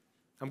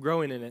 I'm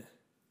growing in it.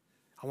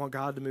 I want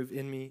God to move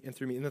in me and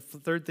through me. And the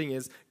third thing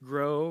is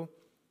grow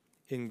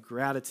in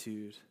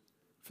gratitude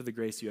for the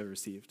grace you have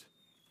received.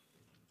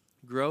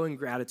 Grow in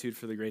gratitude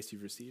for the grace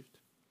you've received.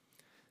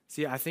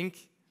 See, I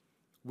think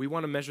we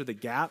want to measure the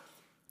gap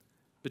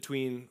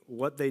between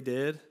what they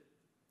did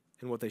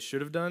and what they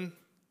should have done,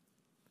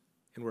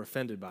 and we're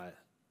offended by it.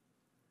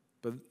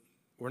 But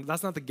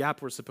that's not the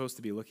gap we're supposed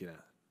to be looking at.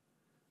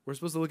 We're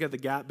supposed to look at the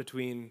gap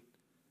between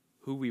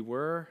who we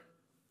were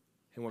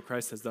and what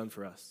Christ has done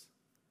for us.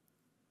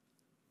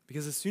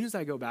 Because as soon as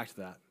I go back to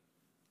that,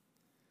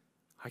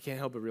 I can't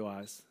help but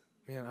realize,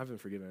 man, I've been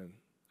forgiven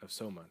of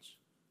so much.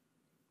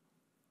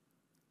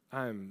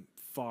 I'm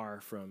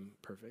far from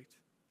perfect.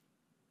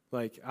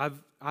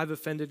 I've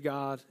offended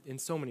God in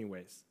so many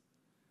ways.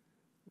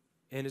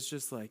 And it's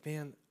just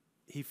man,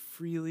 he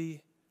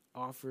freely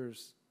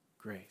offers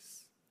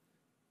grace.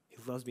 He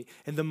loves me.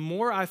 And the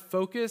more I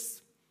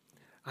focus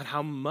on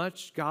how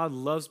much God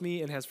loves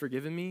me and has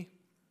forgiven me,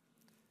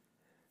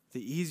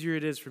 the easier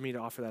it is for me to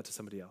offer that to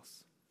somebody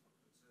else.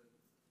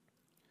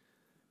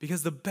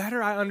 Because the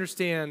better I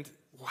understand,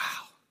 wow,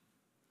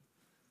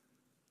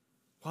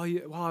 while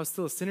I was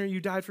still a sinner, you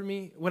died for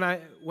me. When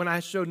I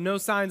showed no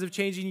signs of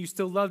changing, you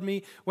still loved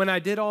me. When I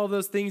did all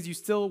those things, you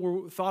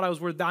still thought I was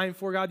worth dying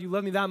for. God, you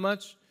love me that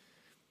much.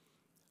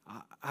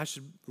 I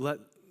should let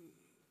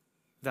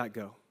that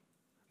go.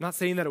 I'm not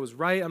saying that it was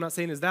right. I'm not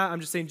saying it's that. I'm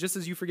just saying just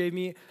as you forgave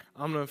me,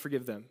 I'm going to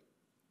forgive them.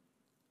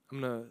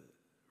 I'm going to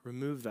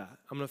remove that.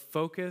 I'm going to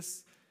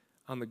focus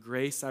on the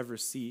grace I've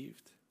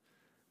received,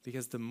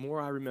 because the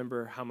more I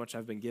remember how much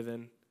I've been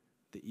given,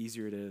 the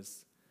easier it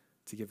is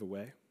to give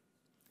away.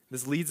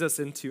 This leads us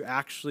into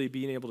actually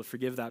being able to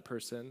forgive that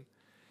person.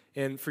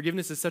 And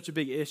forgiveness is such a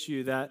big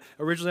issue that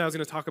originally I was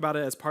going to talk about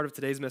it as part of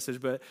today's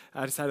message, but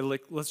I decided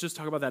let's just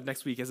talk about that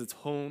next week as its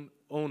own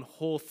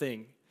whole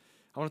thing.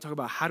 I want to talk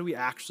about how do we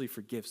actually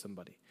forgive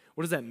somebody?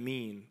 What does that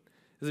mean?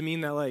 Does it mean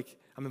that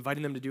I'm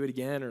inviting them to do it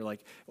again, or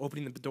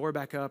opening the door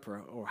back up,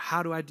 or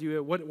how do I do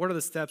it? What are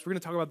the steps? We're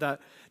going to talk about that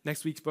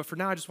next week. But for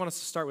now, I just want us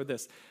to start with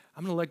this.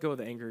 I'm going to let go of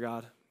the anger,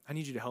 God. I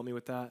need you to help me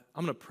with that.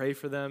 I'm going to pray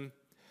for them.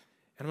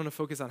 And I'm going to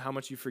focus on how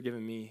much you've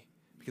forgiven me,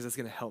 because that's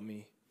going to help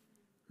me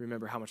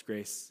remember how much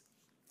grace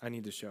I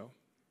need to show.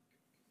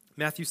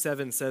 Matthew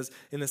 7 says,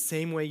 in the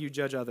same way you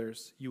judge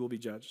others, you will be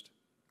judged.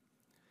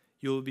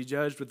 You will be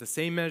judged with the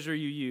same measure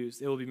you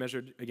use. It will be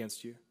measured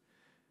against you.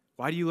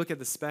 Why do you look at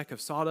the speck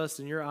of sawdust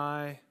in your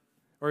eye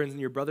or in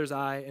your brother's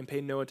eye and pay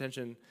no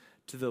attention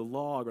to the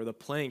log or the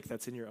plank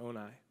that's in your own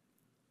eye?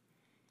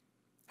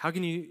 How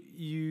can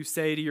you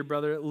say to your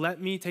brother,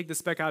 let me take the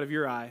speck out of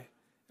your eye,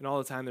 and all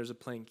the time there's a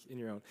plank in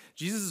your own?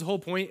 Jesus' whole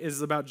point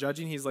is about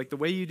judging. He's the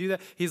way you do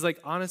that, he's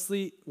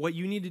honestly, what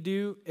you need to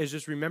do is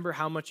just remember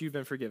how much you've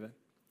been forgiven.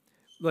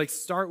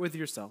 Start with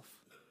yourself.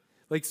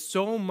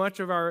 So much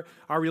of our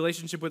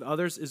relationship with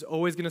others is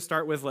always going to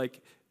start with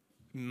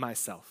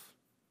myself.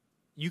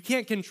 You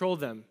can't control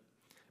them,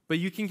 but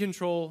you can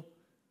control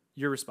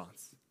your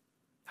response.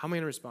 How am I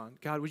going to respond?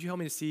 God, would you help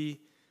me to see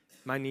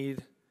my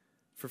need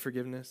for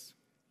forgiveness?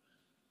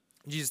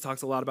 Jesus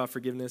talks a lot about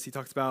forgiveness. He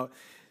talks about,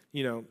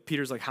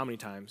 Peter's how many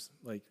times?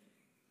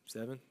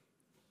 7?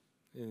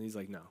 And he's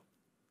no,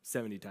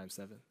 70 times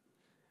 7.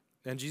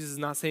 And Jesus is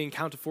not saying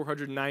count to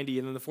 490,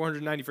 and then the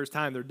 491st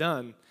time they're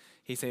done.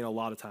 He's saying a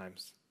lot of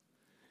times.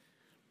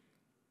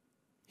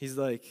 He's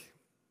I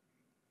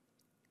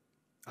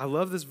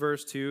love this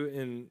verse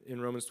too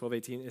in Romans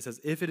 12:18. It says,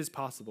 if it is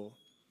possible,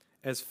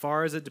 as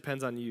far as it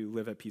depends on you,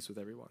 live at peace with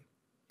everyone.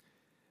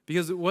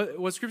 Because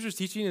what Scripture's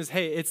teaching is,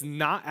 hey, it's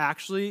not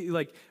actually,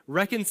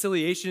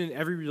 reconciliation in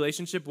every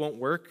relationship won't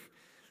work,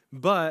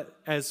 but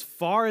as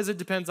far as it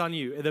depends on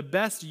you, the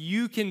best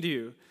you can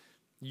do,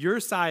 your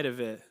side of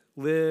it,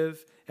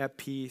 live at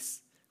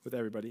peace with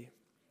everybody.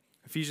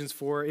 Ephesians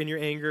 4, in your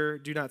anger,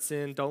 do not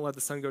sin. Don't let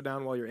the sun go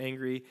down while you're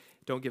angry.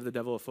 Don't give the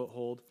devil a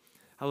foothold.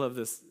 I love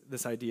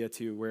this idea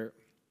too, where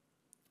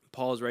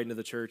Paul is writing to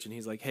the church and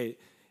he's hey,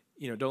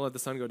 don't let the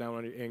sun go down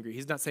when you're angry.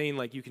 He's not saying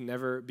you can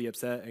never be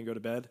upset and go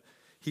to bed.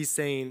 He's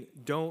saying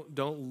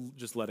don't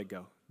just let it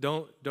go.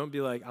 Don't be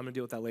I'm going to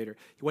deal with that later.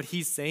 What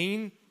he's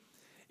saying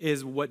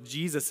is what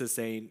Jesus is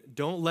saying.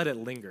 Don't let it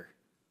linger.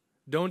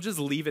 Don't just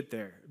leave it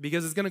there,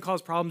 because it's going to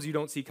cause problems you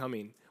don't see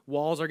coming.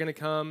 Walls are going to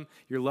come.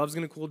 Your love's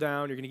going to cool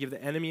down. You're going to give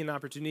the enemy an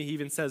opportunity. He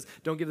even says,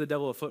 don't give the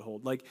devil a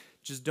foothold. Like,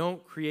 just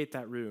don't create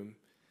that room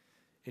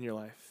in your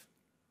life.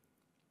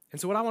 And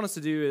so what I want us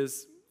to do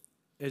is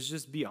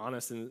just be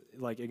honest and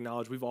like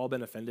acknowledge we've all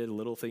been offended,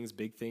 little things,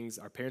 big things.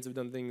 Our parents have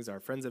done things. Our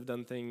friends have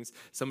done things.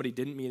 Somebody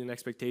didn't meet an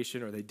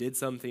expectation, or they did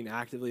something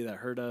actively that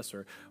hurt us,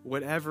 or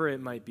whatever it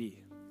might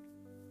be.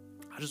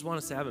 I just want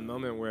us to have a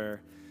moment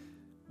where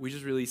we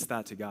just release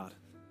that to God.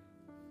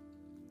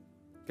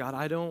 God,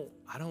 I don't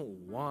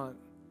want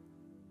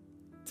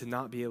to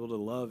not be able to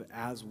love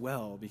as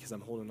well because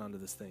I'm holding on to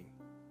this thing.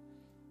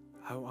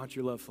 I want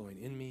your love flowing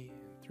in me,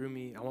 through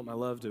me. I want my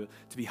love to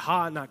be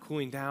hot, not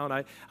cooling down.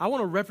 I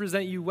want to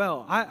represent you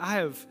well. I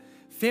have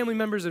family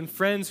members and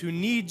friends who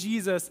need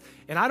Jesus,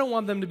 and I don't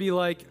want them to be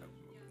like,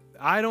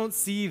 I don't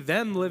see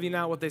them living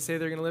out what they say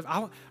they're going to live. I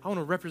want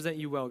to represent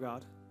you well,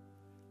 God.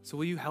 So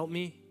will you help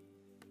me?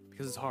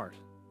 Because it's hard.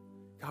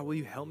 God, will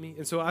you help me?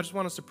 And so I just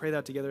want us to pray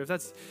that together. If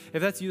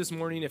that's you this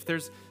morning, if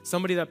there's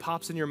somebody that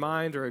pops in your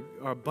mind, or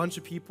a bunch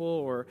of people,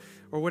 or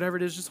whatever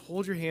it is, just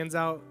hold your hands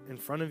out in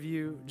front of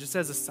you just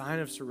as a sign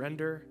of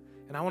surrender.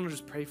 And I want to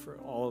just pray for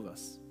all of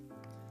us.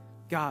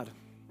 God,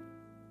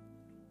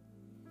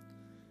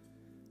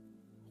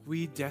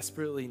 we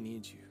desperately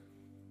need you.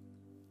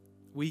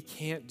 We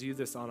can't do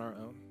this on our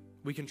own.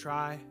 We can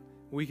try,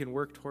 we can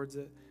work towards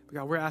it. But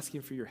God, we're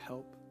asking for your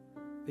help,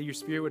 that your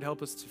Spirit would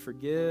help us to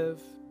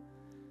forgive.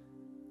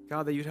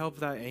 God, that you'd help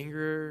that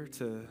anger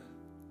to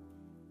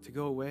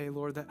go away,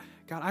 Lord. That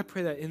God, I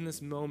pray that in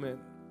this moment,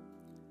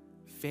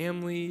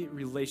 family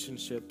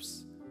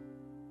relationships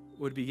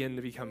would begin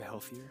to become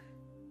healthier.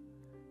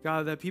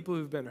 God, that people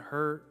who've been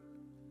hurt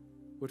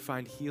would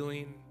find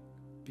healing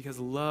because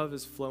love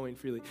is flowing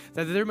freely.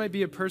 That there might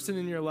be a person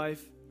in your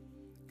life,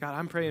 God,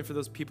 I'm praying for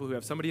those people who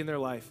have somebody in their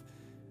life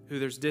who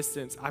there's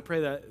distance. I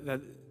pray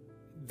that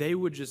they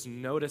would just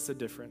notice a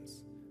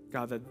difference.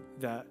 God,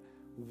 that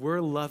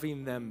we're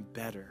loving them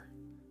better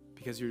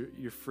because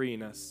you're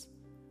freeing us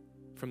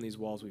from these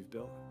walls we've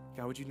built.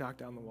 God, would you knock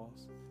down the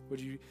walls? Would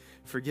you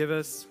forgive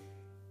us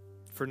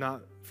for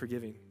not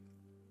forgiving?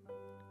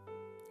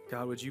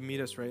 God, would you meet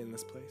us right in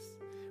this place?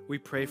 We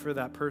pray for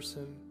that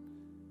person.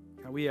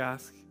 God, we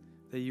ask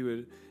that you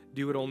would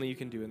do what only you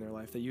can do in their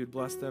life, that you would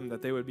bless them,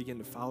 that they would begin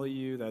to follow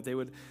you, that they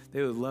would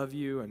love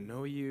you and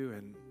know you,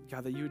 and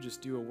God, that you would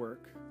just do a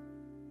work.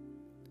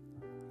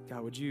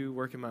 God, would you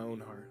work in my own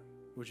heart?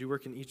 Would you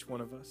work in each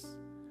one of us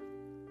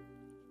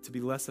to be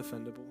less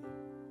offendable,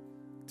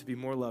 to be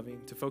more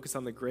loving, to focus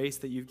on the grace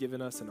that you've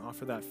given us and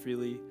offer that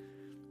freely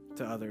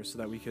to others so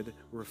that we could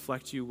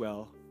reflect you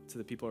well to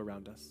the people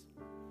around us.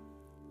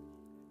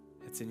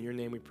 It's in your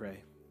name we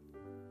pray.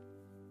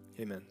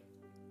 Amen.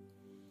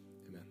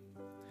 Amen.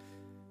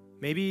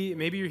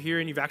 Maybe you're here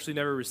and you've actually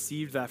never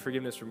received that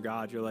forgiveness from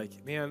God. You're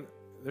like, man,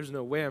 there's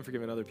no way I'm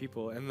forgiving other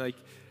people. And like,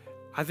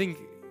 I think,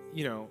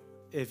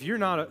 if you're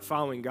not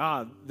following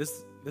God,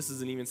 this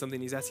isn't even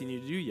something he's asking you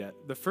to do yet.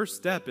 The first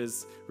step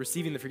is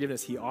receiving the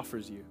forgiveness he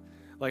offers you.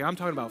 Like, I'm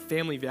talking about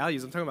family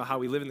values. I'm talking about how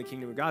we live in the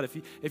kingdom of God.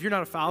 If you're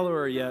not a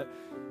follower yet,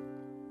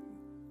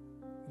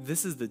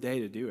 this is the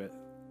day to do it.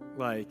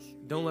 Like,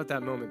 don't let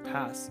that moment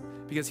pass.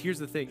 Because here's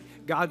the thing.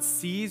 God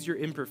sees your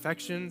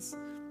imperfections.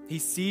 He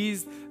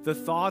sees the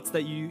thoughts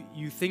that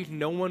you think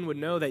no one would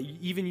know, that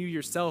even you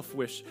yourself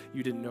wish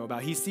you didn't know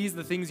about. He sees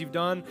the things you've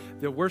done,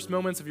 the worst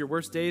moments of your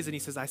worst days, and he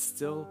says, I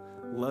still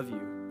love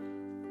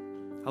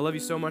you. I love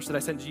you so much that I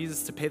sent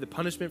Jesus to pay the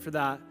punishment for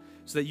that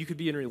so that you could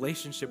be in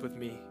relationship with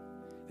me,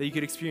 that you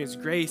could experience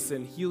grace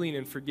and healing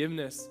and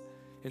forgiveness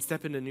and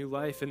step into new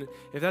life. And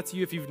if that's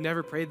you, if you've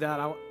never prayed that,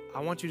 I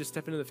want you to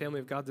step into the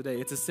family of God today.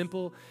 It's as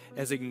simple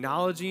as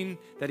acknowledging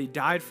that he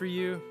died for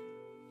you,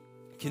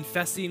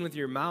 confessing with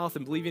your mouth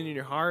and believing in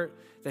your heart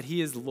that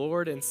he is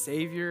Lord and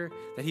Savior,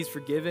 that he's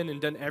forgiven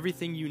and done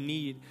everything you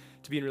need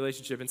to be in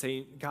relationship, and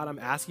saying, God, I'm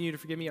asking you to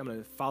forgive me. I'm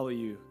going to follow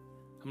you.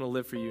 I'm going to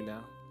live for you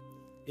now.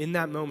 In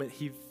that moment,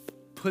 he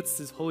puts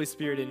his Holy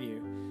Spirit in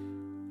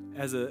you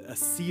as a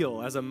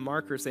seal, as a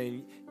marker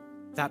saying,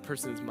 that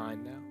person is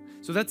mine now.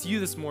 So that's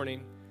you this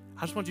morning.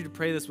 I just want you to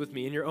pray this with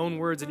me in your own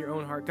words, in your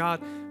own heart.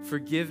 God,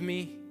 forgive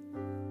me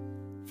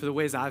for the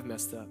ways I've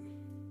messed up,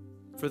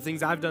 for the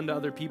things I've done to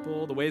other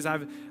people, the ways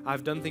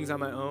I've done things on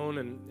my own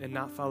and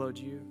not followed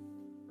you.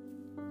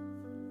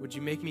 Would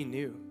you make me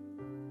new?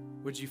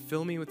 Would you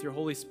fill me with your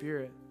Holy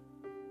Spirit?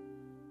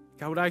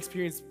 God, would I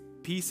experience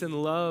peace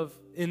and love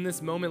in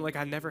this moment like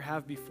I never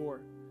have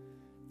before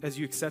as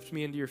you accept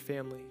me into your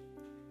family?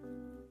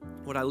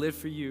 Would I live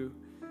for you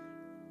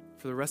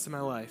for the rest of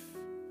my life?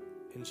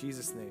 In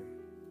Jesus' name,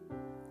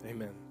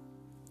 amen.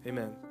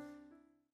 Amen.